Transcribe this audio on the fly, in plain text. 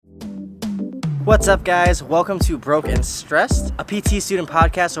What's up, guys? Welcome to Broke and Stressed, a PT student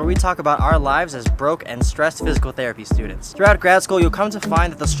podcast where we talk about our lives as broke and stressed physical therapy students. Throughout grad school, you'll come to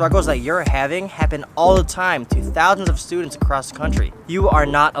find that the struggles that you're having happen all the time to thousands of students across the country. You are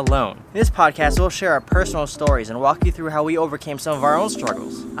not alone. In this podcast, we'll share our personal stories and walk you through how we overcame some of our own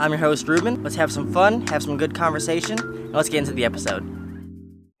struggles. I'm your host, Ruben. Let's have some fun, have some good conversation, and let's get into the episode.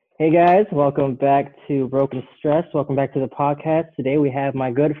 Hey guys, welcome back to Broke and Stressed. Welcome back to the podcast. Today we have my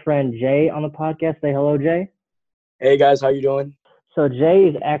good friend Jay on the podcast. Say hello, Jay. Hey guys, how you doing? So Jay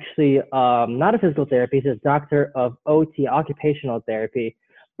is actually not a physical therapist. He's a doctor of OT, occupational therapy.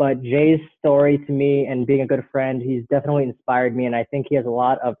 But Jay's story to me and being a good friend, he's definitely inspired me, and I think he has a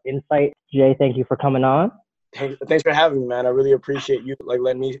lot of insight. Jay, thank you for coming on. Thanks for having me, man. I really appreciate you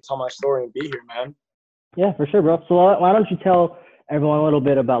letting me tell my story and be here, man. Yeah, for sure, bro. So why don't you tell everyone a little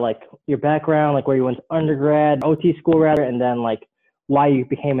bit about your background, where you went to undergrad, OT school rather, and then why you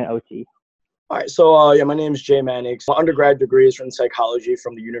became an OT. All right, so my name is Jay Mannix. My undergrad degree is in psychology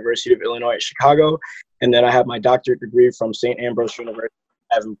from the University of Illinois at Chicago, and then I have my doctorate degree from St. Ambrose University,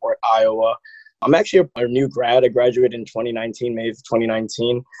 Davenport, Iowa. I'm actually a new grad. I graduated in 2019, May of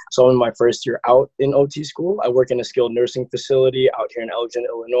 2019. So I'm in my first year out in OT school. I work in a skilled nursing facility out here in Elgin,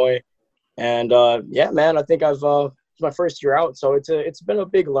 Illinois. And yeah, man, I think it's my first year out. So it's been a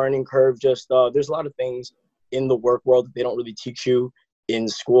big learning curve. Just there's a lot of things in the work world that they don't really teach you in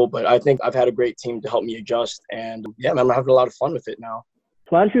school. But I think I've had a great team to help me adjust. And yeah, man, I'm having a lot of fun with it now.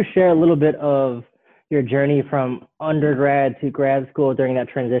 So why don't you share a little bit of your journey from undergrad to grad school during that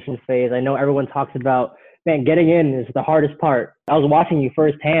transition phase? I know everyone talks about, man, getting in is the hardest part. I was watching you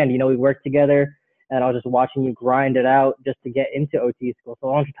firsthand. We worked together, and I was just watching you grind it out just to get into OT school. So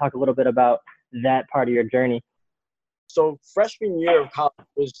why don't you talk a little bit about that part of your journey? So freshman year of college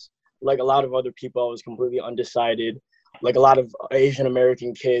was like a lot of other people. I was completely undecided. Like a lot of Asian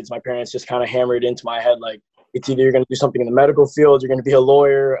American kids, my parents just kind of hammered into my head, it's either you're going to do something in the medical field, you're going to be a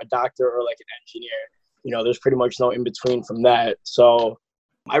lawyer, a doctor, or an engineer. There's pretty much no in between from that. So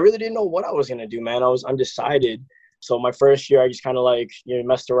I really didn't know what I was going to do, man. I was undecided. So my first year, I just kind of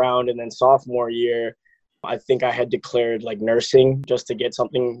messed around. And then sophomore year, I think I had declared nursing just to get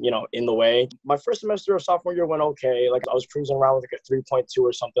something, in the way. My first semester of sophomore year went okay. I was cruising around with a 3.2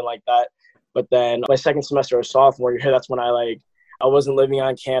 or something like that. But then my second semester of sophomore year, that's when I wasn't living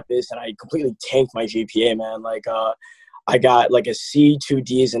on campus and I completely tanked my GPA, man. I got a C, 2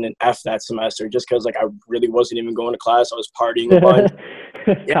 Ds, and an F that semester just because I really wasn't even going to class. I was partying a bunch.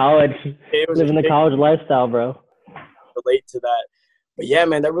 College. Living the college lifestyle, bro. Relate to that. But yeah,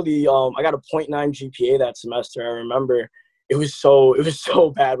 man, that really I got a 0.9 GPA that semester. I remember it was so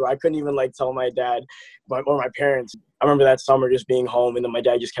bad, bro. I couldn't even tell my dad or my parents. I remember that summer just being home, and then my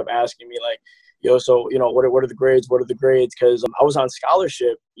dad just kept asking me yo, so what are the grades? What are the grades? Because I was on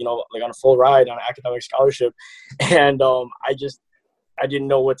scholarship, on a full ride on an academic scholarship, and I didn't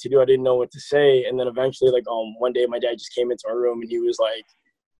know what to do. I didn't know what to say, and then eventually one day my dad just came into our room and he was like,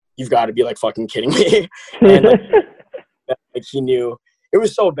 "You've got to be fucking kidding me," and he knew. It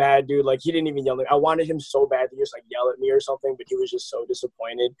was so bad, dude. He didn't even yell. I wanted him so bad to just yell at me or something, but he was just so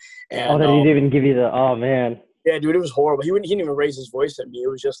disappointed. And that he didn't even give you oh man. Yeah, dude, it was horrible. He didn't even raise his voice at me. It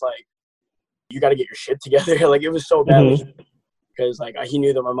was just you got to get your shit together. It was so bad because he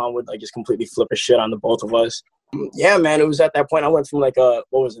knew that my mom would just completely flip a shit on the both of us. Yeah, man, it was at that point I went from that 0.9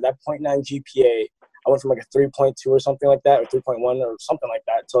 GPA. I went from a 3.2 or something like that, or 3.1 or something like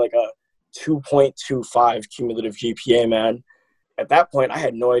that, to a 2.25 cumulative GPA, man. At that point, I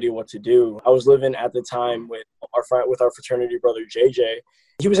had no idea what to do. I was living at the time with our fraternity brother, JJ.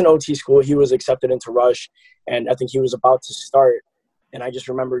 He was in OT school. He was accepted into Rush, and I think he was about to start. And I just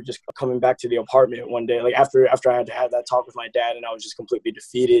remember just coming back to the apartment one day, after I had to have that talk with my dad, and I was just completely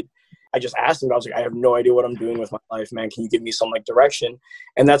defeated. I just asked him, I was I have no idea what I'm doing with my life, man. Can you give me some direction?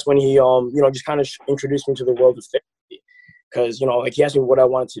 And that's when he, just kind of introduced me to the world of therapy. Because, he asked me what I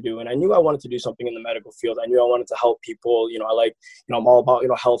wanted to do. And I knew I wanted to do something in the medical field. I knew I wanted to help people. I'm all about,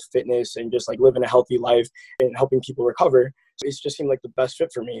 health, fitness, and just living a healthy life and helping people recover. So it just seemed like the best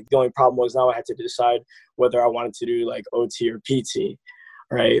fit for me. The only problem was now I had to decide whether I wanted to do OT or PT,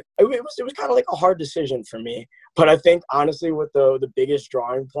 right? It was kind of a hard decision for me. But I think, honestly, what the biggest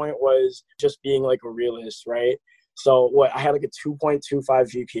drawing point was just being a realist, right? So I had a 2.25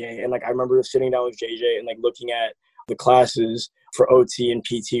 GPA. And I remember sitting down with JJ and looking at the classes for OT and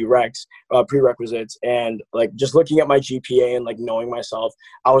PT recs, prerequisites. And like just looking at my GPA and like knowing myself,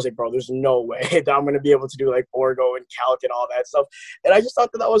 I was like, bro, there's no way that I'm going to be able to do like Orgo and Calc and all that stuff. And I just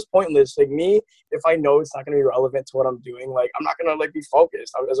thought that that was pointless. Like me, if I know it's not going to be relevant to what I'm doing, like I'm not going to like be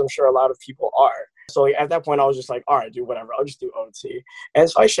focused, as I'm sure a lot of people are. So like, at that point, I was just like, all right, dude, whatever. I'll just do OT. And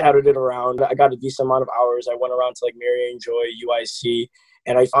so I shadowed it around. I got a decent amount of hours. I went around to like Marion Joy, UIC,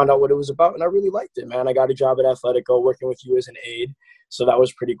 and I found out what it was about, and I really liked it, man. I got a job at Athletico working with you as an aide, so that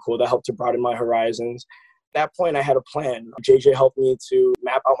was pretty cool. That helped to broaden my horizons. At that point, I had a plan. JJ helped me to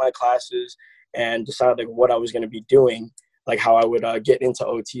map out my classes and decide like what I was going to be doing, like how I would get into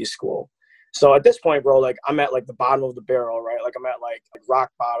OT school. So at this point, bro, like I'm at like the bottom of the barrel, right? Like I'm at like rock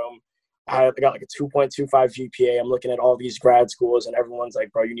bottom. I got like a 2.25 GPA. I'm looking at all these grad schools, and everyone's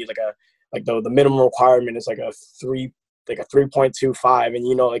like, bro, you need like the minimum requirement is like a 3.25,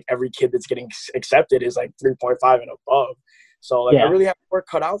 and like every kid that's getting accepted is like 3.5 and above. So like I really had work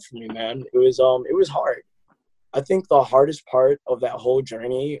cut out for me, man. It was hard. I think the hardest part of that whole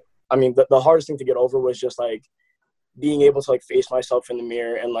journey, I mean the hardest thing to get over was just like being able to like face myself in the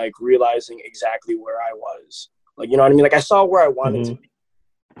mirror and like realizing exactly where I was. Like, you know what I mean? Like I saw where I wanted to be,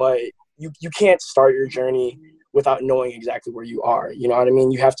 but you can't start your journey without knowing exactly where you are. You know what I mean?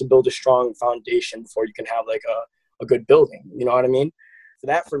 You have to build a strong foundation before you can have like a good building. You know what I mean? So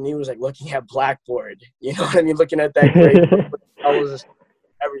that for me was like looking at Blackboard. You know what I mean? Looking at that grade. That was just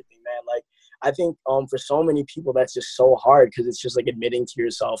everything, man. Like I think for so many people that's just so hard because it's just like admitting to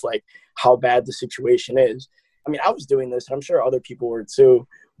yourself like how bad the situation is. I mean, I was doing this, and I'm sure other people were too.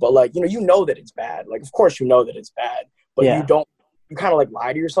 But like you know that it's bad. Like of course you know that it's bad, but you don't. You kind of like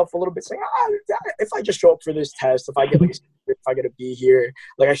lie to yourself a little bit, saying, if I just show up for this test, if I get to be here,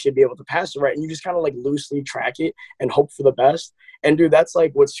 like I should be able to pass it, right? And you just kind of like loosely track it and hope for the best. And dude, that's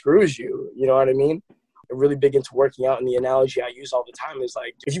like what screws you. You know what I mean? I'm really big into working out, and the analogy I use all the time is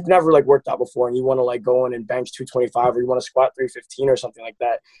like, if you've never like worked out before and you want to like go in and bench 225 or you want to squat 315 or something like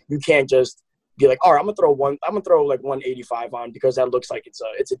that, you can't just be like, all right, I'm gonna throw like 185 on because that looks like it's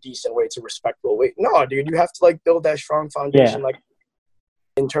a decent weight, it's a respectable weight. No, dude, you have to like build that strong foundation, like.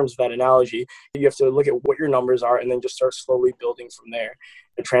 In terms of that analogy, you have to look at what your numbers are and then just start slowly building from there.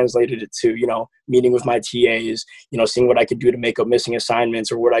 I translated it to, meeting with my TAs, seeing what I could do to make up missing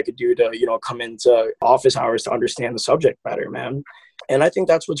assignments or what I could do to, come into office hours to understand the subject better, man. And I think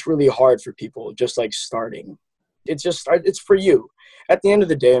that's what's really hard for people, just like starting. It's for you. At the end of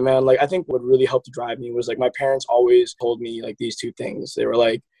the day, man, like I think what really helped to drive me was like my parents always told me like these two things. They were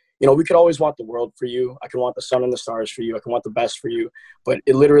like, we could always want the world for you. I can want the sun and the stars for you. I can want the best for you. But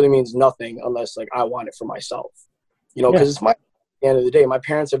it literally means nothing unless like I want it for myself. Because it's at the end of the day, my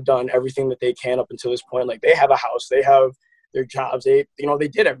parents have done everything that they can up until this point. Like they have a house, they have their jobs, they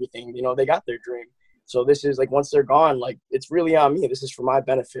did everything, they got their dream. So this is like, once they're gone, like it's really on me. This is for my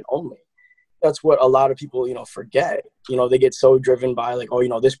benefit only. That's what a lot of people, forget. They get so driven by like,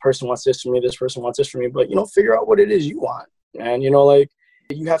 oh, this person wants this for me, this person wants this for me. But, figure out what it is you want. And, like,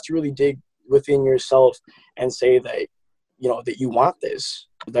 you have to really dig within yourself and say that, that you want this.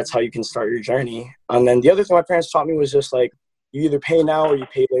 That's how you can start your journey. And then the other thing my parents taught me was just like, you either pay now or you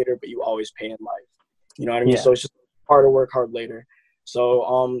pay later, but you always pay in life. You know what I mean? Yeah. So it's just harder work, hard later.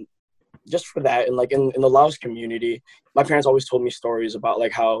 So just for that, and like in the Laos community, my parents always told me stories about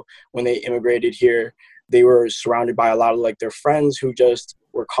like how when they immigrated here, they were surrounded by a lot of like their friends who just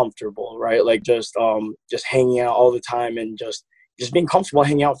were comfortable, right? Like just hanging out all the time and just being comfortable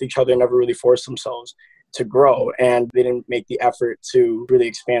hanging out with each other and never really forced themselves to grow. And they didn't make the effort to really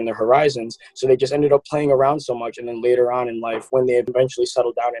expand their horizons. So they just ended up playing around so much. And then later on in life, when they eventually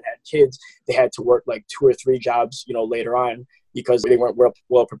settled down and had kids, they had to work like 2 or 3 jobs, later on because they weren't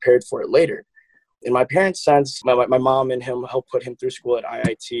well prepared for it later. In my parents' sense, my mom and him helped put him through school at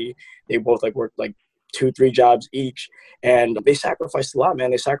IIT. They both like worked like 2-3 jobs each. And they sacrificed a lot, man.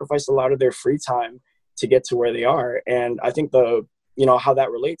 They sacrificed a lot of their free time to get to where they are. And I think how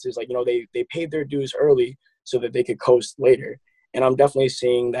that relates is like, they paid their dues early so that they could coast later. And I'm definitely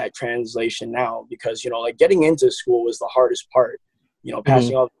seeing that translation now because, like getting into school was the hardest part,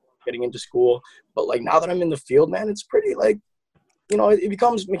 passing all, getting into school. But like now that I'm in the field, man, it's pretty like, it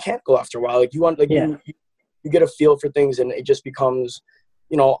becomes mechanical after a while. Like you want, like you get a feel for things and it just becomes,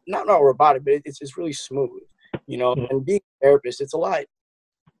 not robotic, but it's really smooth, and being a therapist, it's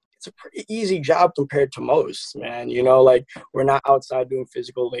a pretty easy job compared to most, man. Like we're not outside doing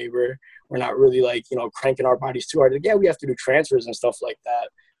physical labor. We're not really like, cranking our bodies too hard. Like, yeah, we have to do transfers and stuff like that,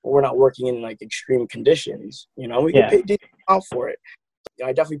 but we're not working in like extreme conditions. We get paid out for it.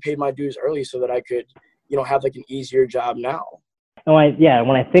 I definitely paid my dues early so that I could, have like an easier job now. And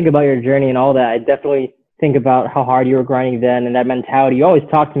when I think about your journey and all that, I definitely think about how hard you were grinding then and that mentality. You always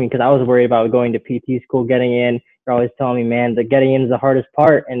talk to me because I was worried about going to PT school, getting in. You're always telling me, man, the getting in is the hardest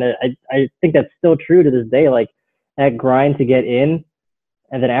part. And I think that's still true to this day. Like that grind to get in,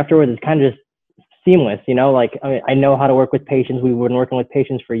 and then afterwards it's kind of just seamless, you know, like I know how to work with patients. We've been working with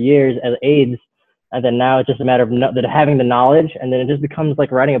patients for years as aides. And then now it's just a matter of having the knowledge, and then it just becomes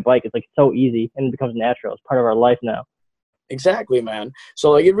like riding a bike. It's like so easy and it becomes natural. It's part of our life now. Exactly, man.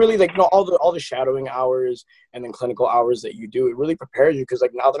 So like it really like, you know, all the shadowing hours and then clinical hours that you do, it really prepares you. Cause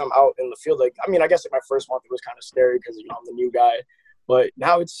like now that I'm out in the field, like, I mean, I guess like my first month it was kind of scary because, you know, I'm the new guy, but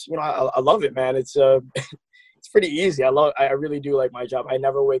now it's, you know, I love it, man. It's it's pretty easy. I really do like my job. I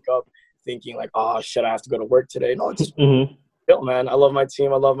never wake up thinking like, oh shit, I have to go to work today. No, it's chill, man. I love my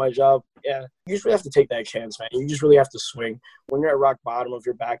team. I love my job. Yeah. You just really have to take that chance, man. You just really have to swing. When you're at rock bottom, if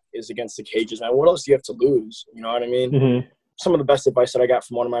your back is against the cages, man, what else do you have to lose? You know what I mean? Some of the best advice that I got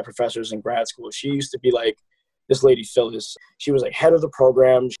from one of my professors in grad school, she used to be like, this lady Phyllis, she was like head of the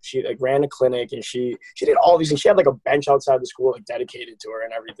program. She like ran a clinic and she did all these things. She had like a bench outside the school like dedicated to her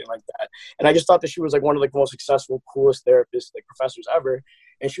and everything like that. And I just thought that she was like one of like the most successful, coolest therapists, like professors ever.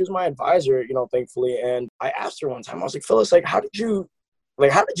 And she was my advisor, you know, thankfully. And I asked her one time, I was like, Phyllis, like, how did you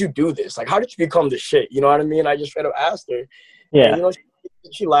do this? Like, how did you become the shit? You know what I mean? I just straight up asked her. Yeah. And, you know,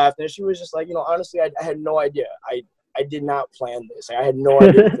 she laughed and she was just like, you know, honestly, I had no idea. I did not plan this. Like, I had no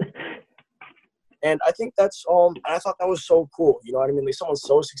idea. And I think that's and I thought that was so cool. You know what I mean? Like someone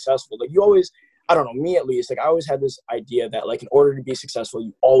so successful. Like you always, I don't know, me at least, like I always had this idea that like in order to be successful,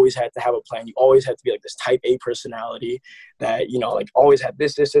 you always had to have a plan. You always had to be like this type A personality that, you know, like always had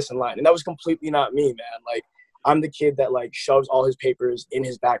this in line. And that was completely not me, man. Like I'm the kid that like shoves all his papers in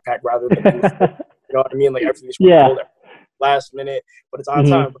his backpack rather than in the you know what I mean? Like everything's last minute, but it's on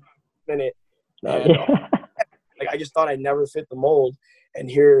time, minute. And like I just thought I never fit the mold. And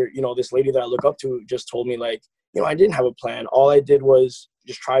here, you know, this lady that I look up to just told me like, you know, I didn't have a plan. All I did was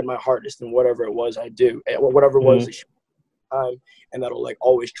just tried my hardest in whatever it was I do, whatever it was time, and that'll like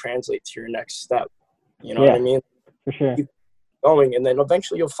always translate to your next step. You know what I mean? For sure. Keep going, and then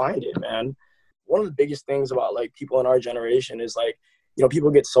eventually you'll find it, man. One of the biggest things about like people in our generation is like, you know, people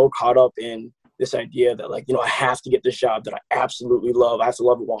get so caught up in this idea that like, you know, I have to get this job that I absolutely love. I have to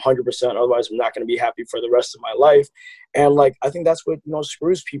love it 100%. Otherwise I'm not going to be happy for the rest of my life. And like, I think that's what, you know,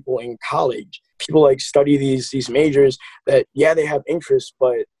 screws people in college. People like study these majors that, yeah, they have interest,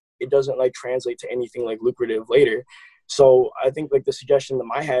 but it doesn't like translate to anything like lucrative later. So I think like the suggestion that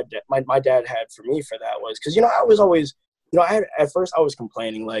my dad had for me for that was, cause you know, I was always, you know, at first I was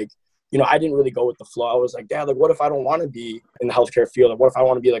complaining, like, you know, I didn't really go with the flow. I was like, Dad, like, what if I don't want to be in the healthcare field? Like, what if I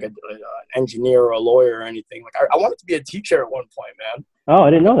want to be like an engineer or a lawyer or anything? Like, I wanted to be a teacher at one point, man. Oh, I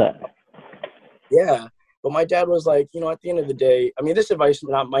didn't know that. Yeah. But my dad was like, you know, at the end of the day, I mean, this advice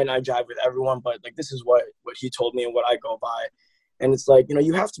might not jive with everyone, but like, this is what he told me and what I go by. And it's like, you know,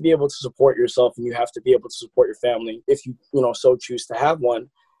 you have to be able to support yourself and you have to be able to support your family if you, you know, so choose to have one.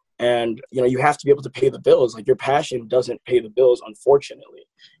 And, you know, you have to be able to pay the bills. Like your passion doesn't pay the bills, unfortunately.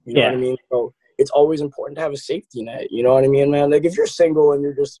 You know what I mean? So it's always important to have a safety net. You know what I mean, man? Like if you're single and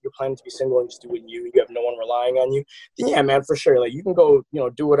you're planning to be single and just doing you have no one relying on you, then yeah, man, for sure. Like you can go, you know,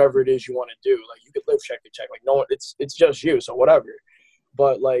 do whatever it is you want to do. Like you could live check to check. Like no one, it's just you. So whatever.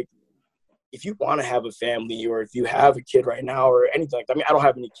 But like, if you want to have a family or if you have a kid right now or anything like that, I mean, I don't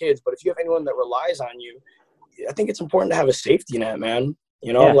have any kids, but if you have anyone that relies on you, I think it's important to have a safety net, man.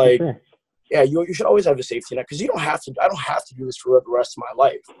 You know, yeah, you should always have a safety net because I don't have to do this for the rest of my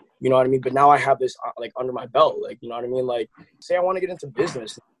life. You know what I mean? But now I have this like under my belt, like, you know what I mean? Like say I want to get into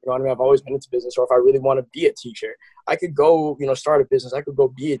business, you know what I mean? I've always been into business, or if I really want to be a teacher, I could go, you know, start a business. I could go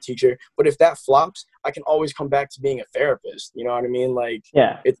be a teacher, but if that flops, I can always come back to being a therapist. You know what I mean? Like,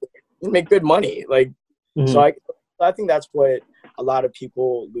 you make good money. Like, so I think that's what a lot of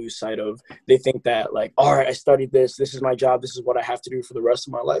people lose sight of. They think that like, all right, I studied this is my job, this is what I have to do for the rest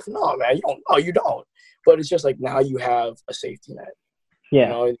of my life. No, man, you don't. But it's just like now you have a safety net. You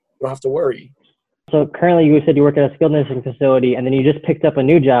know, you don't have to worry. So currently you said you work at a skilled nursing facility and then you just picked up a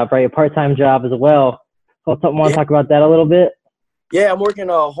new job, right? A part-time job as well. So want to talk about that a little bit? Yeah, I'm working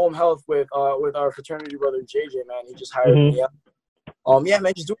home health with our fraternity brother JJ, man. He just hired me up. Yeah,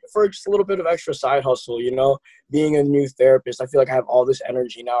 man, just doing it for just a little bit of extra side hustle, you know, being a new therapist. I feel like I have all this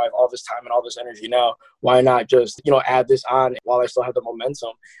energy now. I have all this time and all this energy now. Why not just, you know, add this on while I still have the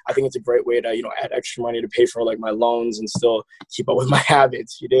momentum? I think it's a great way to, you know, add extra money to pay for like my loans and still keep up with my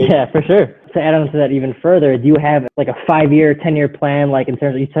habits, you dig? Yeah, for sure. To add on to that even further, do you have like a 5-year, 10-year plan? Like in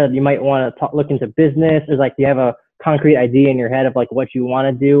terms of, you said you might want to look into business, or like, do you have a concrete idea in your head of like what you want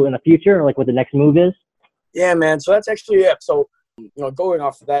to do in the future, or like what the next move is? Yeah, man. So that's actually it. So, you know, going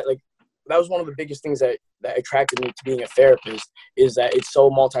off of that, like that was one of the biggest things that attracted me to being a therapist, is that it's so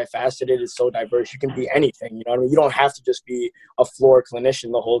multifaceted, it's so diverse. You can be anything, you know what I mean? You don't have to just be a floor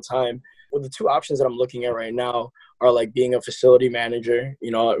clinician the whole time. Well, the two options that I'm looking at right now are like being a facility manager,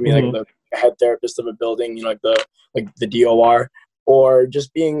 you know, I mean, like the head therapist of a building, you know, like the DOR, or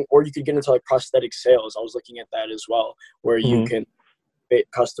just being, or you could get into like prosthetic sales. I was looking at that as well, where you can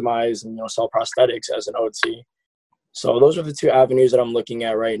customize and, you know, sell prosthetics as an OT. So those are the two avenues that I'm looking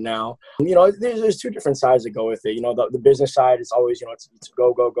at right now. You know, there's two different sides that go with it. You know, the business side is always, you know, it's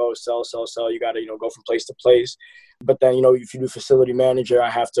go, sell. You got to, you know, go from place to place. But then, you know, if you do facility manager, I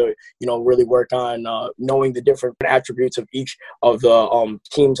have to, you know, really work on knowing the different attributes of each of the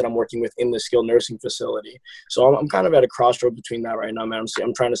teams that I'm working with in the skilled nursing facility. So I'm kind of at a crossroad between that right now, man.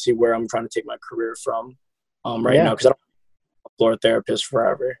 I'm trying to see where I'm trying to take my career from right now, because I don't want to be a floor therapist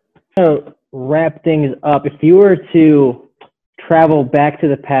forever. So wrap things up, if you were to travel back to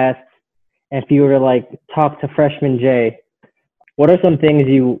the past, and if you were to like talk to freshman Jay, what are some things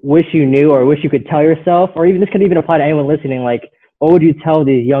you wish you knew or wish you could tell yourself? Or even this could even apply to anyone listening. Like, what would you tell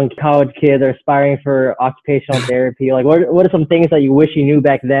these young college kids that are aspiring for occupational therapy? Like, what are some things that you wish you knew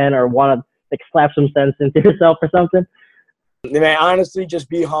back then, or want to like slap some sense into yourself or something? Man, honestly, just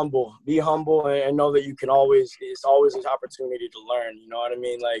be humble and know that you can always, it's always an opportunity to learn. You know what I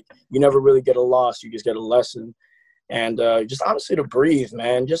mean? Like, you never really get a loss, you just get a lesson. And just honestly to breathe,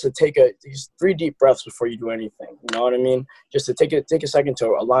 man, just to take these 3 deep breaths before you do anything. You know what I mean? Just to take a second to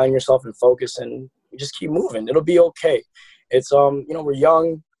align yourself and focus, and just keep moving. It'll be okay. It's, you know, we're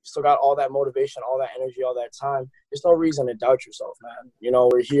young, still got all that motivation, all that energy, all that time. There's no reason to doubt yourself, man. You know,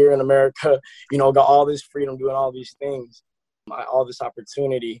 we're here in America, you know, got all this freedom, doing all these things. All this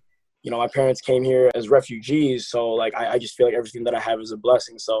opportunity. You know, my parents came here as refugees, so like I just feel like everything that I have is a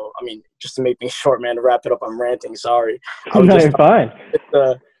blessing. So I mean, just to make things short, man, to wrap it up, I'm ranting, sorry. No, you're fine.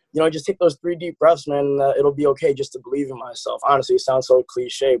 You know, just take those 3 deep breaths, man. It'll be okay, just to believe in myself. Honestly, it sounds so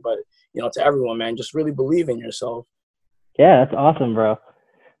cliche, but you know, to everyone, man, just really believe in yourself. Yeah, that's awesome, bro.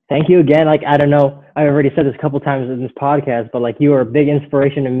 Thank you again. Like, I don't know, I've already said this a couple times in this podcast, but like, you are a big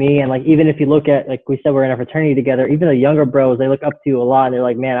inspiration to me. And like, even if you look at, like we said, we're in a fraternity together, even the younger bros, they look up to you a lot, and they're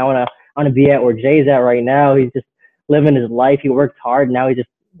like, man, I want to be at where Jay's at right now. He's just living his life. He worked hard. Now he's just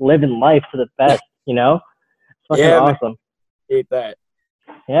living life to the best, you know? It's fucking awesome. Hate that.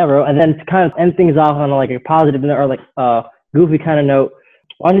 Yeah, bro. And then to kind of end things off on like a positive or like goofy kind of note,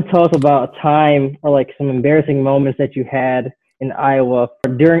 why don't you tell us about a time or like some embarrassing moments that you had in Iowa?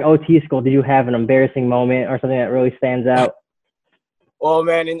 During OT school, did you have an embarrassing moment or something that really stands out? Well,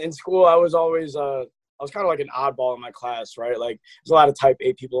 man, in school, I was always, I was kind of like an oddball in my class, right? Like, there's a lot of type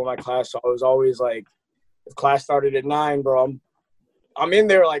A people in my class, so I was always like, if class started at 9, bro, I'm in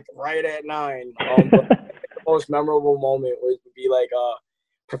there like right at 9. But the most memorable moment would be like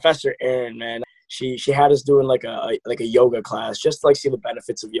Professor Erin, man. She had us doing like a yoga class, just to like see the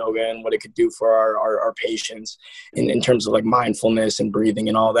benefits of yoga and what it could do for our patients in terms of like mindfulness and breathing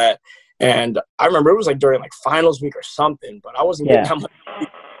and all that. And I remember it was like during like finals week or something, but I wasn't getting that much.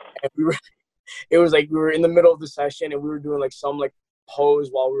 And it was like we were in the middle of the session and we were doing like some like pose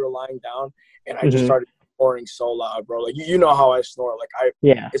while we were lying down, and I just started snoring so loud, bro. Like you know how I snore. Like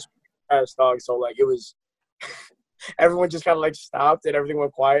it's fast dog. So like it was. Everyone just kind of like stopped and everything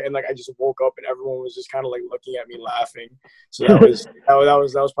went quiet, and like I just woke up and everyone was just kind of like looking at me laughing. So that was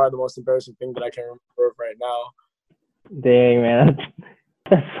probably the most embarrassing thing that I can remember right now. Dang, man,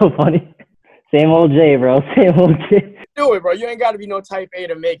 that's so funny. Same old Jay, bro. Same old Jay. Do it, bro. You ain't got to be no type A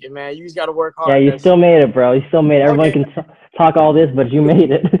to make it, man. You just got to work hard. Yeah, you still made it, bro. You still made it. Everyone can talk all this, but you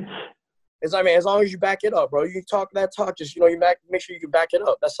made it. It's like, man, as long as you back it up, bro. You can talk that talk, just you make sure you can back it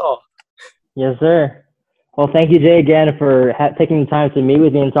up. That's all. Yes, sir. Well, thank you, Jay, again, for taking the time to meet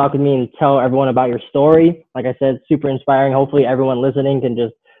with me and talk with me and tell everyone about your story. Like I said, super inspiring. Hopefully everyone listening can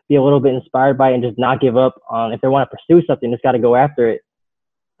just be a little bit inspired by it and just not give up on if they want to pursue something, just got to go after it.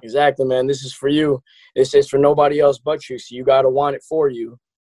 Exactly, man. This is for you. This is for nobody else but you, so you got to want it for you.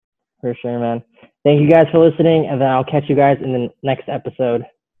 For sure, man. Thank you guys for listening, and then I'll catch you guys in the next episode.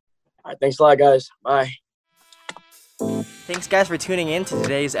 All right, thanks a lot, guys. Bye. Thanks, guys, for tuning in to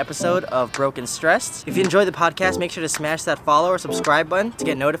today's episode of Broke and Stressed. If you enjoyed the podcast, make sure to smash that follow or subscribe button to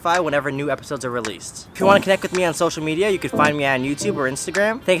get notified whenever new episodes are released. If you want to connect with me on social media, you can find me on YouTube or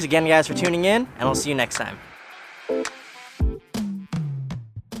Instagram. Thanks again, guys, for tuning in, and I'll see you next time.